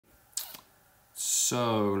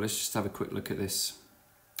So let's just have a quick look at this.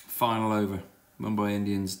 Final over, Mumbai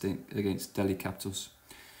Indians against Delhi Capitals.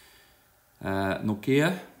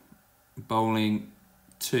 Nortje bowling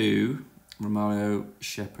to Romario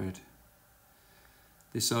Shepherd.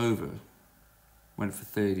 This over went for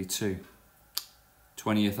 32.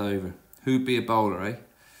 20th over. Who'd be a bowler, eh?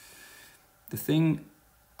 The thing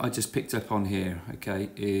I just picked up on here, okay,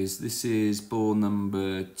 is this is ball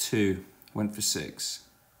number 2. Went for 6.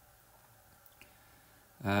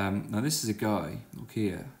 Now this is a guy, look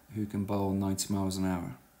here, who can bowl 90 miles an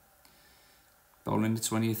hour. Bowling the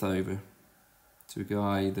 20th over to a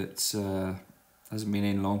guy that hasn't been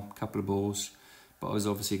in long, a couple of balls, but has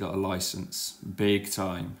obviously got a licence, big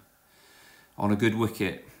time, on a good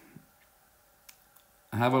wicket.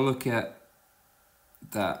 Have a look at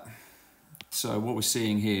that. So what we're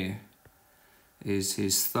seeing here is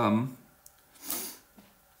his thumb.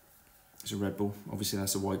 It's a red ball, obviously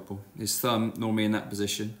that's a white ball. His thumb, normally in that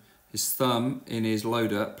position, his thumb in his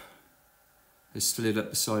load up has slid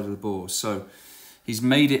up the side of the ball. So he's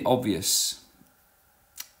made it obvious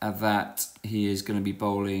that he is going to be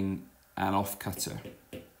bowling an off cutter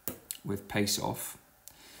with pace off.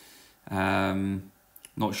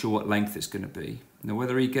 Not sure what length it's going to be. Now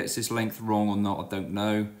whether he gets this length wrong or not, I don't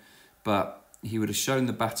know, but he would have shown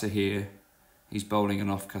the batter here he's bowling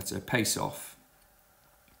an off cutter, pace off.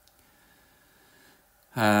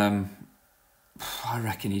 I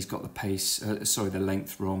reckon he's got the pace, the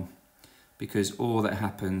length wrong, because all that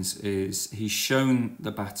happens is he's shown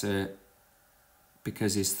the batter,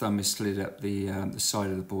 because his thumb is slid up the side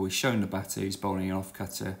of the ball, he's shown the batter he's bowling an off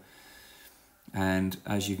cutter, and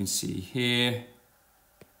as you can see here,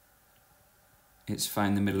 it's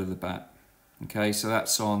found the middle of the bat. Okay, so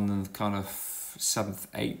that's on the kind of 7th,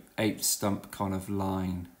 8th stump kind of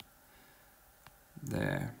line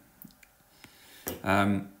there.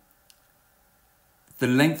 The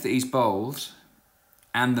length that he's bowled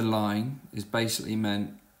and the line is basically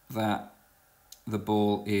meant that the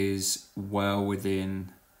ball is well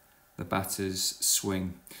within the batter's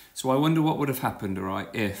swing. So I wonder what would have happened, all right,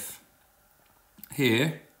 if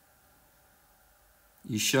here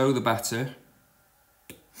you show the batter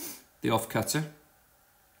the off cutter,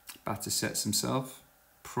 batter sets himself,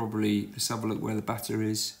 probably, let's have a look where the batter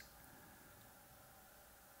is.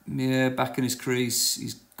 Yeah, back in his crease,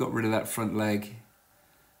 he's got rid of that front leg.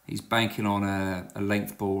 He's banking on a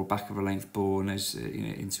length ball, back of a length ball, and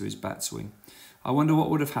into his bat swing. I wonder what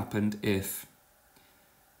would have happened if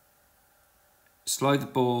slide the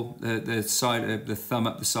ball, the thumb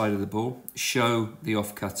up the side of the ball, show the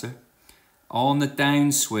off cutter. On the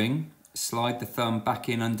downswing, slide the thumb back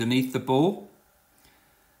in underneath the ball.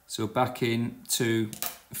 So back in to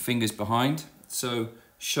fingers behind. So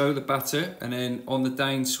show the batter, and then on the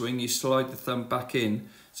downswing you slide the thumb back in.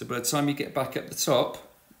 So by the time you get back at the top,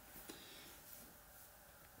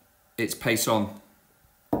 it's pace on.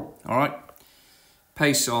 All right,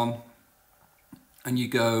 pace on, and you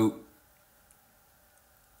go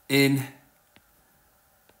in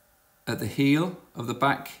at the heel of the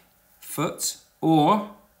back foot, or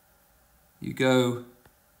you go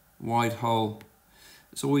wide hole.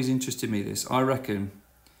 It's always interested me, this. I reckon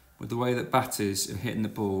with the way that batters are hitting the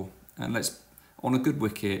ball, and on a good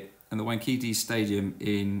wicket, and the Wankhede Stadium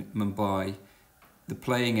in Mumbai, the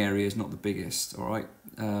playing area is not the biggest, all right?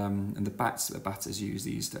 And the bats that the batters use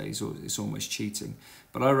these days, it's almost cheating.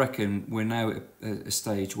 But I reckon we're now at a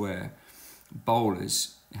stage where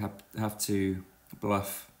bowlers have to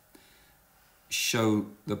bluff, show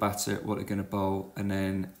the batter what they're going to bowl, and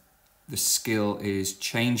then the skill is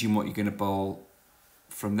changing what you're going to bowl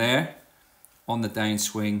from there on the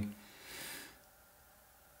downswing.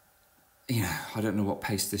 Yeah, I don't know what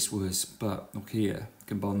pace this was, but look here,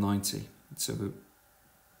 can bowl 90. So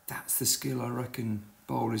that's the skill I reckon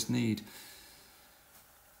bowlers need.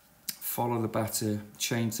 Follow the batter,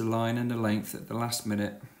 change the line and the length at the last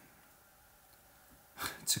minute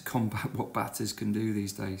to combat what batters can do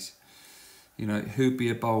these days. You know, who'd be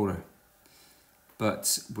a bowler?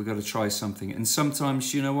 But we've got to try something. And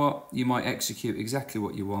sometimes, you know what, you might execute exactly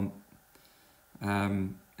what you want,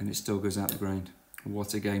 and it still goes out the ground.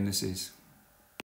 What a game this is.